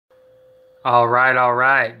All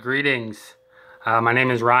right. Greetings. My name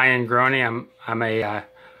is Ryan Groney. I'm a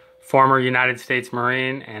former United States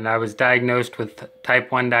Marine, and I was diagnosed with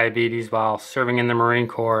type 1 diabetes while serving in the Marine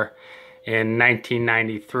Corps in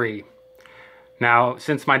 1993. Now,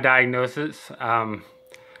 since my diagnosis,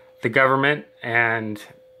 the government and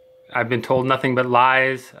I've been told nothing but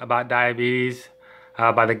lies about diabetes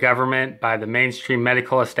by the government, by the mainstream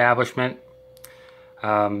medical establishment,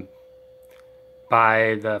 um,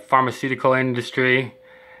 by the pharmaceutical industry,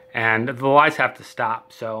 and the lies have to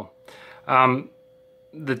stop. So um,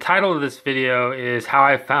 the title of this video is how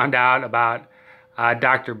I found out about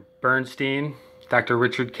Dr. Bernstein, Dr.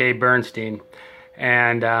 Richard K. Bernstein.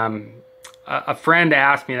 And a friend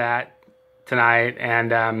asked me that tonight,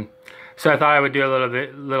 and so I thought I would do a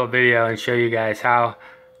little video and show you guys how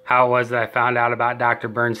it was that I found out about Dr.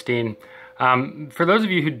 Bernstein. For those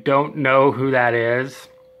of you who don't know who that is,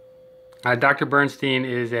 Dr. Bernstein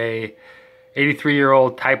is a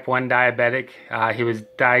 83-year-old type 1 diabetic. He was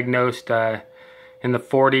diagnosed in the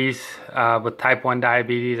 40s with type 1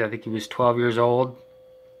 diabetes. I think he was 12 years old.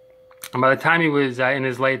 And by the time he was in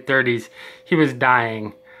his late 30s, he was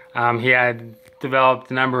dying. He had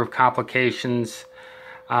developed a number of complications,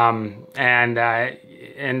 and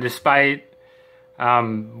despite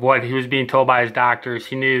what he was being told by his doctors,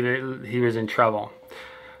 he knew that he was in trouble.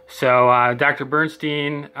 So Dr.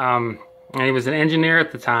 Bernstein, and he was an engineer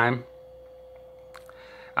at the time.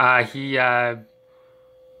 He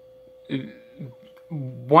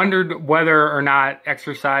wondered whether or not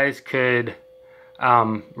exercise could,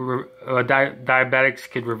 diabetics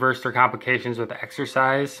could reverse their complications with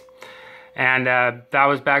exercise. And that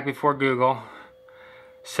was back before Google.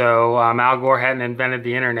 So Al Gore hadn't invented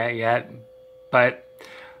the internet yet. But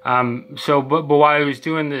while he was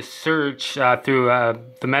doing this search through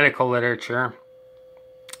the medical literature,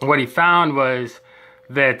 what he found was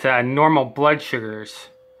that normal blood sugars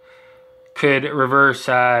could reverse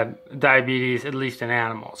diabetes, at least in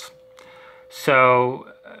animals. So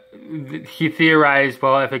he theorized,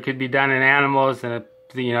 well, if it could be done in animals, then it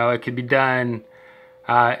could be done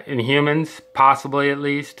in humans, possibly at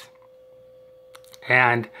least.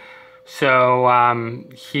 And so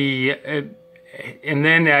he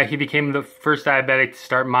became the first diabetic to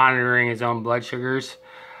start monitoring his own blood sugars.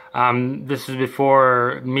 This was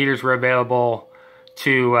before meters were available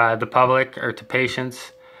to the public or to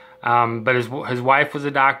patients. But his wife was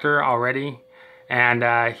a doctor already, and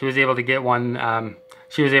he was able to get one.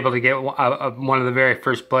 She was able to get one of the very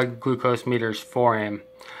first blood glucose meters for him.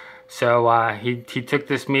 So he took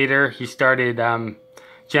this meter. He started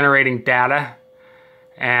generating data,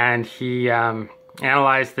 and he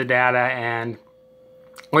analyzed the data. And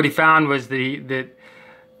what he found was that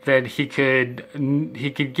he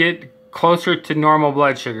could get closer to normal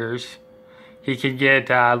blood sugars. He could get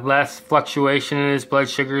less fluctuation in his blood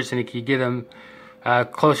sugars, and he could get them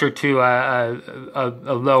closer to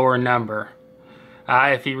a lower number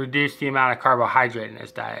if he reduced the amount of carbohydrate in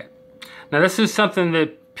his diet. Now, this is something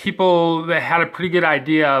that people that had a pretty good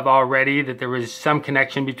idea of already, that there was some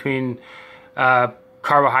connection between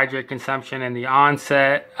carbohydrate consumption and the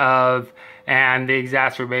onset of and the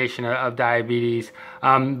exacerbation of diabetes.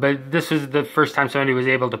 But this was the first time somebody was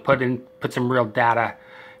able to put some real data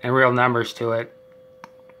and real numbers to it.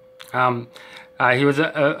 He was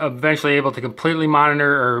eventually able to completely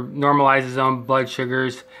monitor or normalize his own blood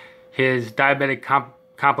sugars. His diabetic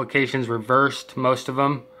complications reversed, most of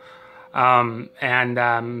them.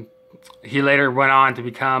 He later went on to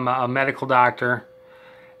become a medical doctor.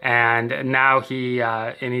 And now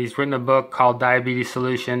he's written a book called Diabetes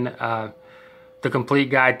Solution, The Complete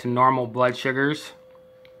Guide to Normal Blood Sugars.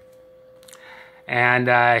 And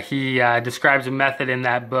he describes a method in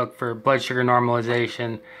that book for blood sugar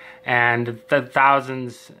normalization, and the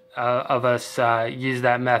thousands of us use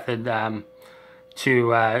that method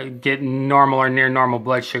to get normal or near normal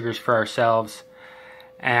blood sugars for ourselves.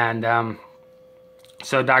 And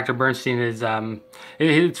so Dr. Bernstein is,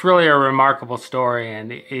 it's really a remarkable story, and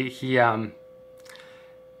there's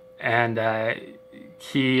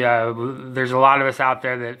a lot of us out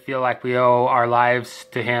there that feel like we owe our lives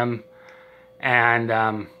to him, and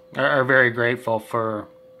are very grateful for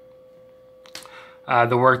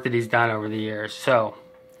the work that he's done over the years. So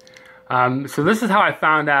this is how I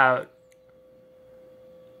found out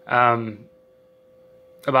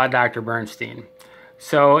about Dr. Bernstein.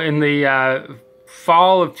 So in the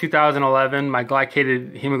fall of 2011, my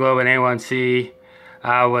glycated hemoglobin A1C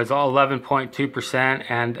was 11.2%,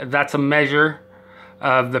 and that's a measure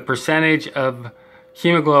of the percentage of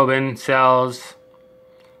hemoglobin cells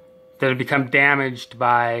that have become damaged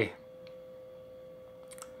by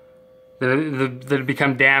that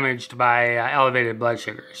become damaged by elevated blood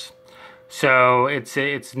sugars. So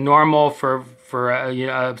it's normal for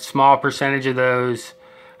a small percentage of those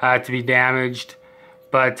to be damaged,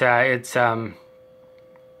 but the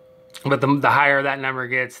higher that number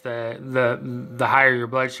gets, the higher your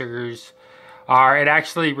blood sugars are. It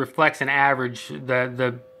actually reflects an average.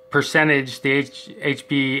 The percentage, the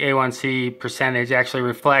HbA1c percentage, actually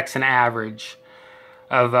reflects an average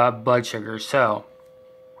of blood sugar. So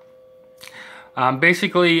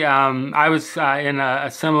basically, I was in a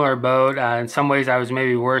similar boat. In some ways, I was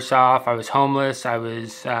maybe worse off. I was homeless.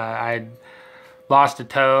 I'd lost a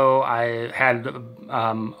toe. I had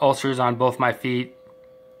ulcers on both my feet.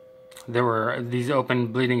 There were these open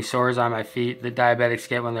bleeding sores on my feet that diabetics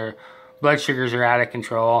get when their blood sugars are out of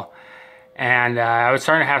control. And I was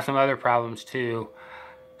starting to have some other problems too.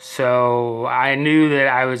 So I knew that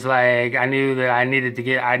I needed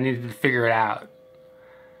to figure it out.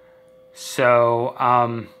 So,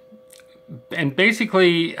 and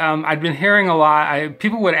basically, I'd been hearing a lot.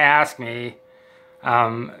 People would ask me,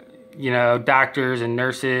 doctors and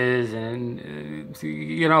nurses and,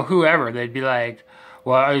 whoever, they'd be like,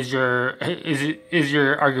 well, are your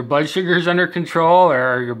blood sugars under control, or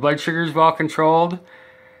are your blood sugars well controlled?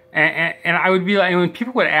 And I would be like, when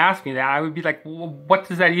people would ask me that, I would be like, well, what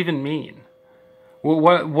does that even mean?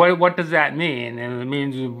 What does that mean? And it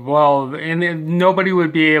means, well, and nobody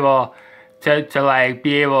would be able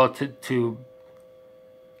to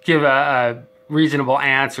give a reasonable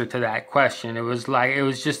answer to that question. It was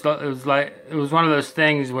one of those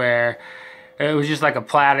things where it was just like a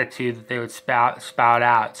platitude that they would spout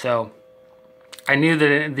out. So I knew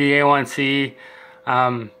that the A1C,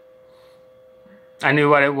 I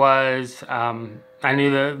knew what it was. I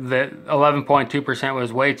knew that 11.2%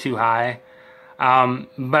 was way too high.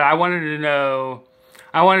 But I wanted to know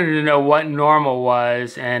what normal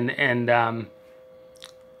was, and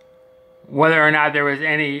whether or not there was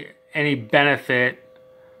any benefit,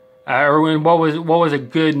 or what was a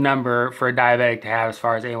good number for a diabetic to have as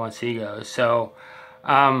far as A1C goes. So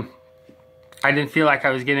I didn't feel like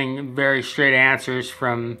I was getting very straight answers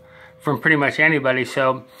from pretty much anybody.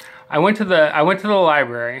 So I went to the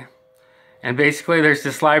library, and basically there's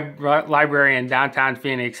this library in downtown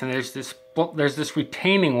Phoenix, and there's this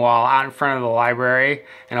retaining wall out in front of the library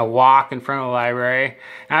and a walk in front of the library.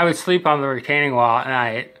 And I would sleep on the retaining wall at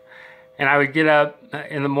night, and I would get up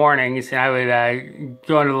in the mornings and I would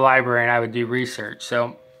go into the library and I would do research.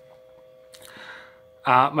 So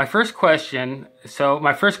my first question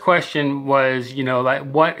was,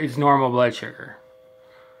 what is normal blood sugar?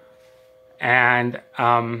 And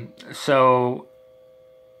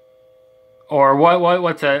or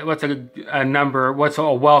what's a number, what's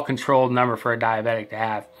a well-controlled number for a diabetic to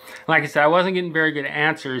have? Like I said, I wasn't getting very good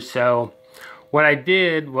answers, so what I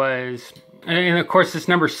did was, and of course this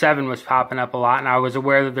number 7 was popping up a lot, and I was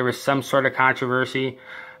aware that there was some sort of controversy.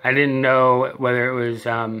 I didn't know whether it was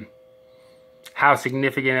how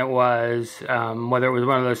significant it was, whether it was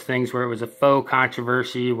one of those things where it was a faux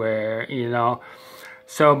controversy where,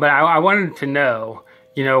 but I wanted to know,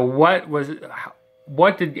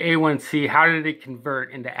 what did A1C, how did it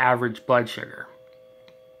convert into average blood sugar?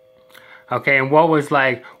 Okay, and what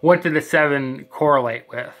did the 7 correlate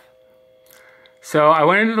with? So I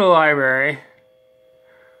went into the library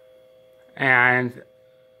and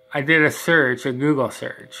I did a Google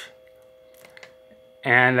search.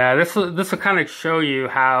 And this will kind of show you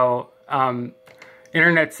how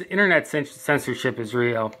internet censorship is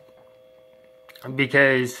real.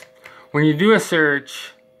 Because when you do a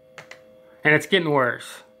search, and it's getting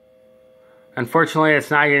worse. Unfortunately, it's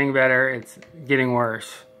not getting better, it's getting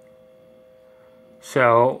worse.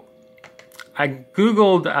 So I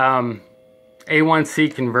Googled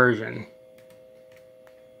A1C conversion.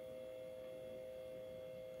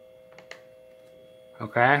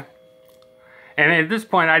 Okay? And at this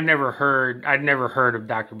point I'd never heard of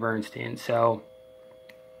Dr. Bernstein. So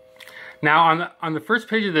now on the first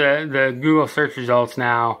page of the Google search results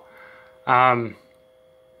now,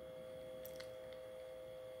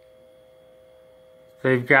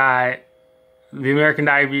 they've got the American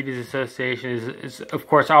Diabetes Association is of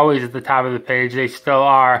course always at the top of the page. They still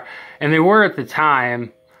are, and they were at the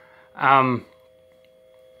time. But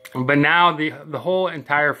now the whole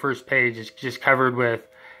entire first page is just covered with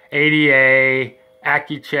ADA,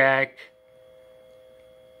 Accu-Check.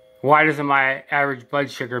 Why doesn't my average blood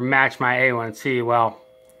sugar match my A1C? Well,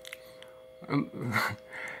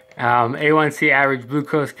 A1C average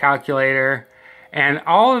glucose calculator. And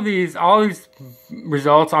all these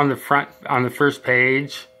results on the first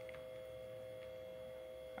page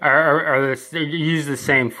use the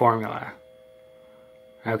same formula.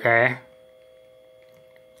 Okay,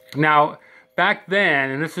 Now, back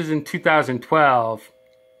then, and this was in 2012,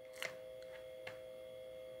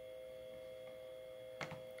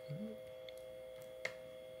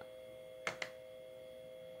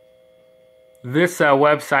 this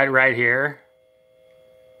website right here,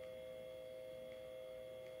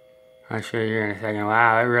 I'll show you here in a second.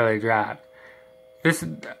 Wow, it really dropped. This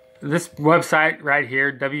website right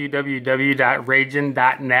here,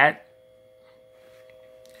 www.ragin.net,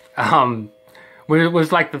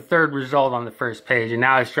 was like the third result on the first page, and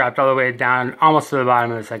now it's dropped all the way down almost to the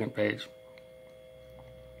bottom of the second page.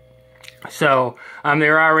 So they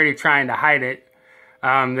were already trying to hide it.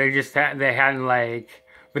 They hadn't like,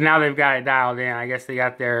 but now they've got it dialed in. I guess they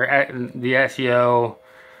got the SEO,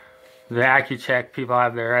 the AccuCheck people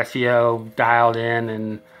have their SEO dialed in,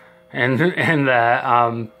 and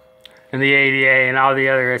the ADA and all the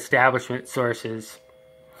other establishment sources.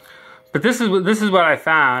 But this is what I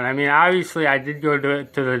found. I mean, obviously, I did go to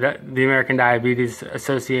the American Diabetes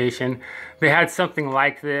Association. They had something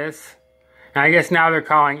like this, and I guess now they're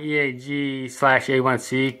calling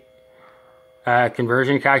EAG/A1C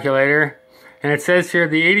conversion calculator. And it says here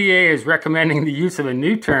the ADA is recommending the use of a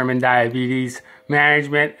new term in diabetes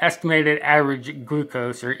management, estimated average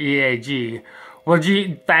glucose, or EAG. Well,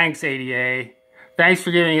 gee, thanks ADA. Thanks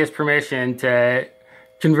for giving us permission to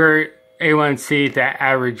convert A1C to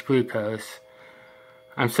average glucose.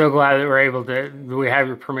 I'm so glad that we have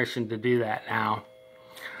your permission to do that now.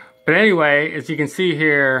 But anyway, as you can see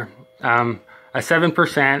here, a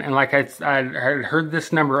 7%, and like I heard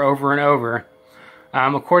this number over and over,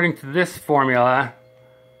 according to this formula,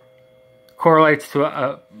 correlates to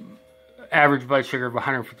a average blood sugar of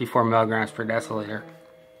 154 milligrams per deciliter.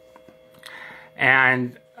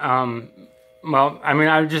 And, well, I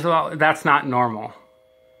mean, that's not normal.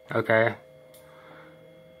 Okay.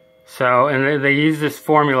 So, and they use this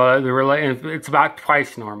formula, it's about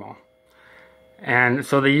twice normal. And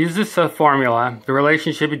so they use this formula. The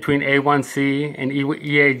relationship between A1C and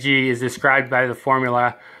EAG is described by the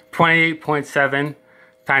formula 28.7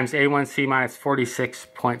 times A1C minus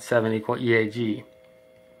 46.7 equal EAG.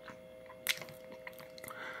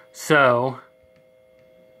 So,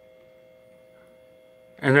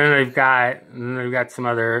 and then they've got some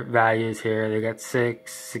other values here. They've got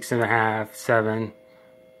 6, 6.5, 7.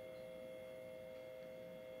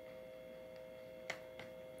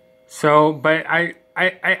 So, but I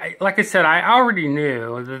like I said, I already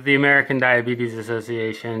knew that the American Diabetes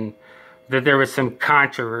Association, that there was some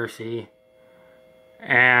controversy,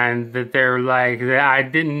 and that I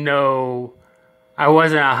didn't know, I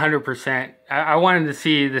wasn't 100%. I wanted to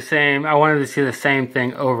see the same. I wanted to see the same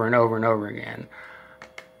thing over and over and over again.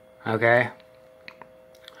 Okay.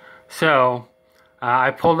 So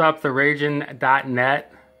I pulled up the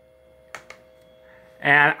ragin.net,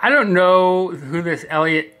 and I don't know who this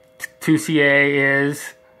Elliot Tessier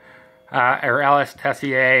is, or Ellis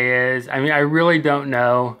Tessier is. I mean, I really don't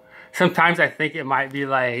know. Sometimes I think it might be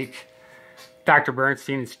like Dr.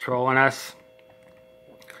 Bernstein is trolling us,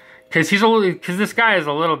 because this guy is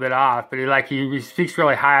a little bit off, but he speaks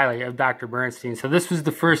really highly of Dr. Bernstein. So this was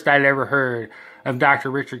the first I'd ever heard of Dr.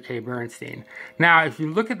 Richard K. Bernstein. Now, if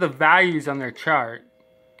you look at the values on their chart,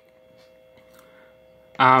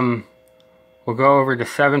 we'll go over to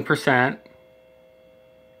 7%.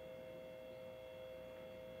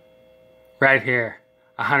 Right here,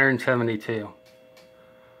 172.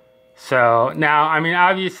 So now, I mean,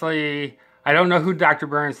 obviously, I don't know who Dr.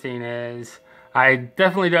 Bernstein is. I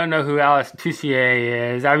definitely don't know who Alice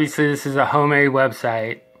Tessier is. Obviously, this is a homemade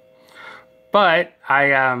website. But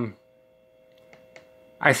I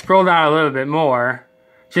scroll down a little bit more,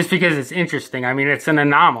 just because it's interesting. I mean, it's an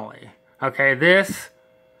anomaly. Okay, this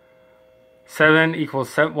 7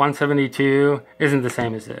 equals 172 isn't the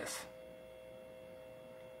same as this.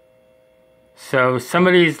 So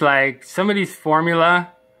somebody's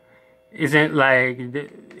formula isn't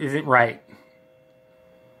right.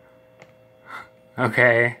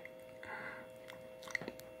 Okay.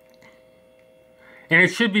 And it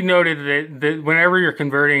should be noted that whenever you're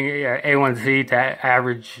converting A1C to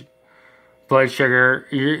average blood sugar,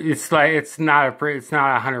 it's not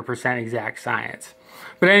 100% exact science.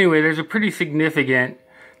 But anyway, there's a pretty significant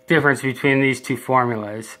difference between these two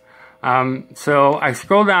formulas. So I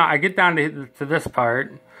scroll down, I get down to this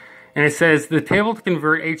part, and it says the table to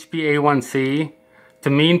convert HbA1c to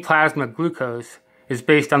mean plasma glucose is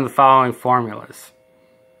based on the following formulas.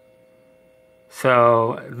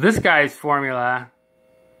 So this guy's formula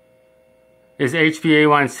is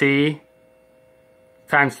HbA1c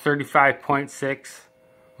times 35.6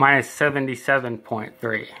 minus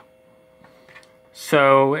 77.3.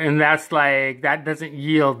 So, and that doesn't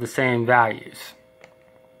yield the same values.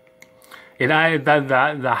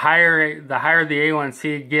 the higher the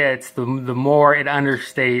A1C gets, the more it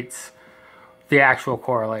understates the actual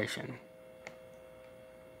correlation.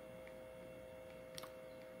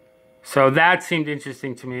 So that seemed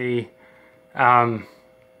interesting to me.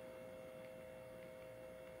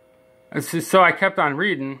 So I kept on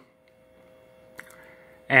reading,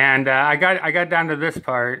 and I got down to this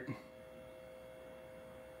part.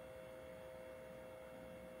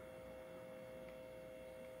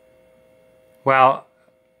 Well,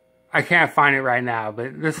 I can't find it right now,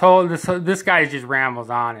 but this guy just rambles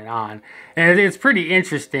on, and it's pretty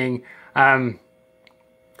interesting.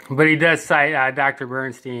 But he does cite Dr.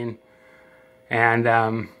 Bernstein,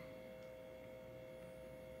 and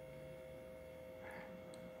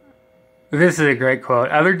this is a great quote.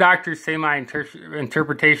 Other doctors say my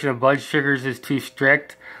interpretation of blood sugars is too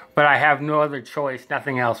strict, but I have no other choice.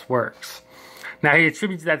 Nothing else works. Now, he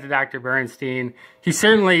attributes that to Dr. Bernstein. He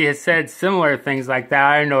certainly has said similar things like that.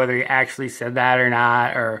 I don't know whether he actually said that or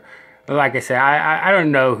not, or like I said, I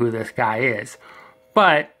don't know who this guy is.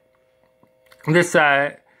 But this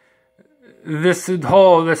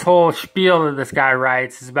whole spiel that this guy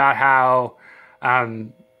writes is about how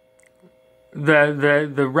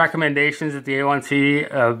the recommendations at the A1C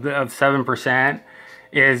of 7%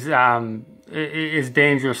 is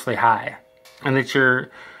dangerously high, and that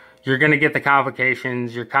you're going to get the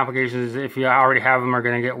complications. Your complications, if you already have them, are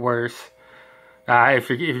going to get worse if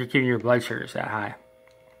you're keeping your blood sugars that high.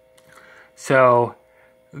 So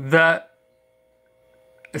down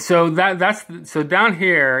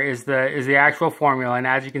here is the actual formula, and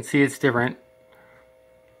as you can see, it's different,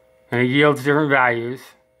 and it yields different values.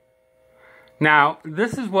 Now,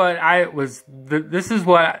 this is what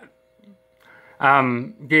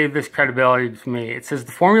gave this credibility to me. It says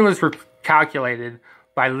the formulas were calculated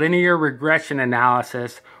by linear regression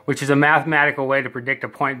analysis, which is a mathematical way to predict a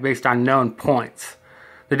point based on known points.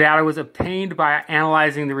 The data was obtained by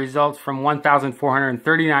analyzing the results from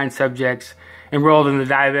 1,439 subjects enrolled in the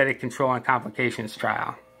diabetic control and complications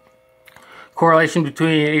trial. Correlation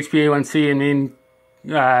between HbA1c and mean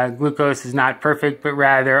glucose is not perfect, but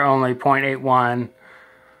rather only 0.81.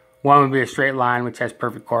 One would be a straight line, which has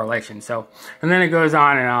perfect correlation. So, and then it goes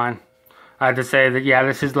on and on to say that, yeah,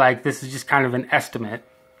 this is just kind of an estimate.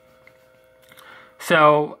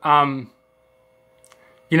 So,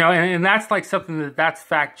 you know, and that's like something that's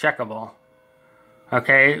fact checkable.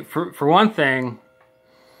 Okay, for one thing,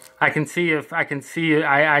 I can,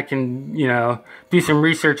 you know, do some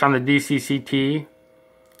research on the DCCT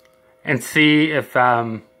and see if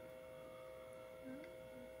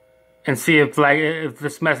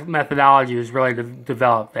this methodology was really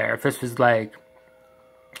developed there. If this was like,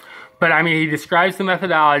 but I mean, he describes the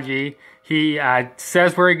methodology. He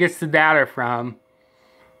says where he gets the data from,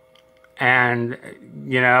 and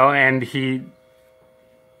and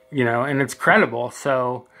it's credible.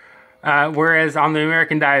 So, whereas on the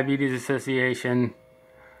American Diabetes Association,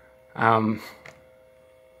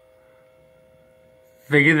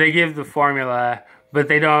 they give the formula, but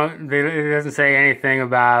it doesn't say anything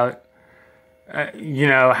about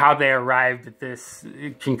how they arrived at this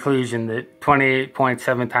conclusion that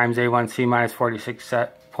 28.7 times A1C minus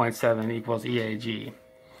 46.7 equals EAG.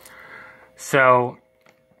 So,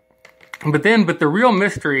 but the real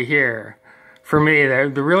mystery here, for me,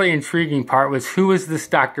 the really intriguing part was, who is this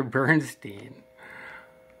Dr. Bernstein?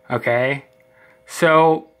 Okay,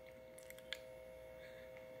 so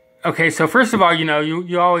first of all,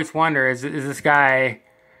 you always wonder, is this guy,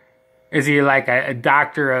 is he like a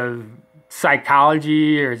doctor of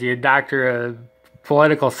psychology, or is he a doctor of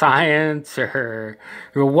political science, or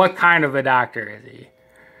what kind of a doctor is he?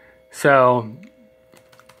 So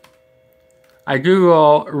I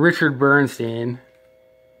Google Richard Bernstein,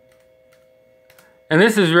 and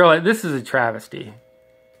this is a travesty.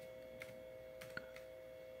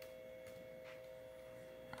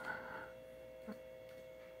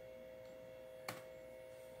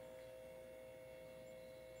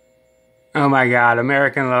 Oh my God,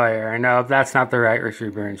 American lawyer. No, that's not the right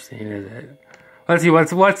Richard Bernstein, is it? Let's see,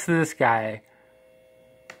 what's this guy?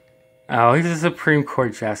 Oh, he's a Supreme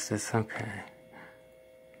Court justice. Okay.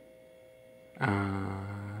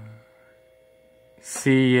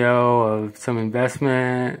 CEO of some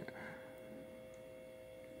investment.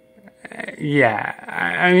 Yeah,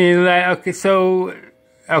 I mean, okay,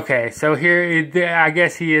 so here, I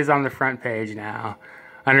guess he is on the front page now,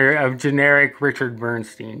 under a generic Richard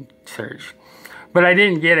Bernstein search. But I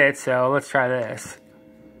didn't get it, so let's try this.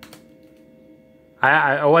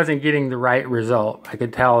 I wasn't getting the right result. I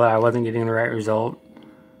could tell that I wasn't getting the right result.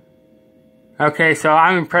 Okay, so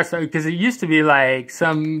I'm impressed because it used to be like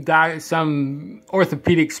some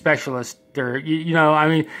orthopedic specialist, or you know, I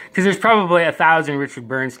mean, because there's probably 1,000 Richard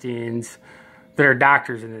Bernsteins that are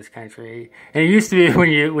doctors in this country, and it used to be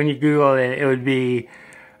when you Google it, it would be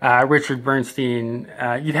Richard Bernstein.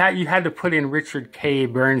 You had to put in Richard K.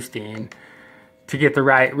 Bernstein to get the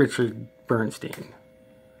right Richard Bernstein.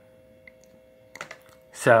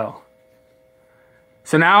 So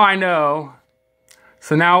now I know.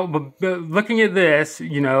 So now, looking at this,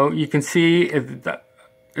 you know, you can see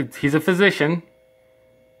he's a physician.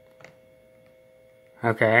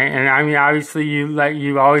 Okay, and I mean, obviously,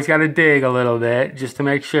 you always got to dig a little bit just to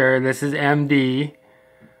make sure. This is MD.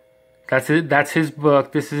 That's it. That's his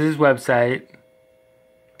book. This is his website.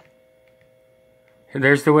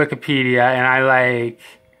 There's the Wikipedia, and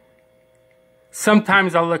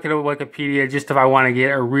sometimes I'll look at a Wikipedia just if I want to get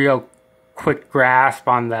a real quick grasp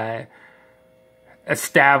on the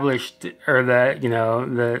established, or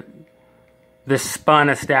the spun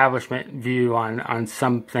establishment view on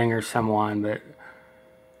something or someone, but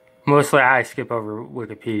mostly I skip over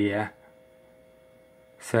Wikipedia.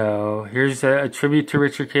 So here's a tribute to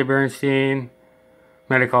Richard K. Bernstein,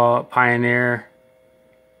 medical pioneer.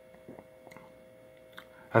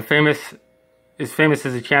 Is famous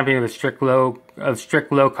as a champion of strict low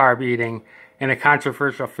carb eating, and a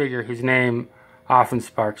controversial figure whose name often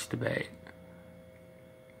sparks debate.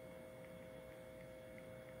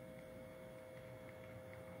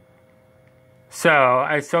 So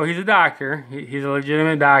he's a doctor. He's a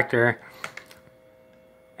legitimate doctor.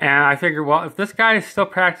 And I figured, well, if this guy is still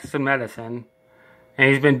practicing medicine, and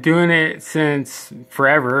he's been doing it since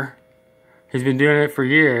forever, he's been doing it for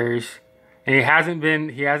years, and he hasn't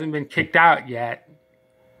been kicked out yet.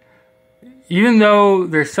 Even though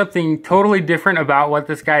there's something totally different about what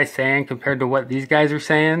this guy is saying compared to what these guys are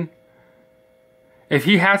saying, if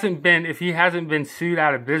he hasn't been sued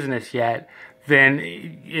out of business yet, then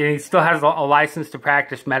he still has a license to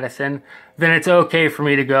practice medicine, then it's okay for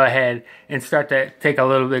me to go ahead and start to take a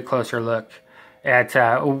little bit closer look at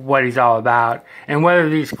what he's all about, and whether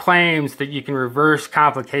these claims that you can reverse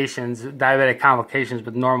complications, diabetic complications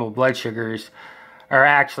with normal blood sugars, are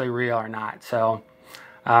actually real or not. So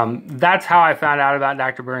that's how I found out about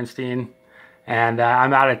Dr. Bernstein, and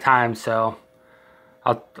I'm out of time, so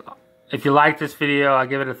if you like this video, I'll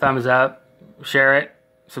give it a thumbs up, share it,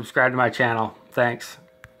 subscribe to my channel. Thanks.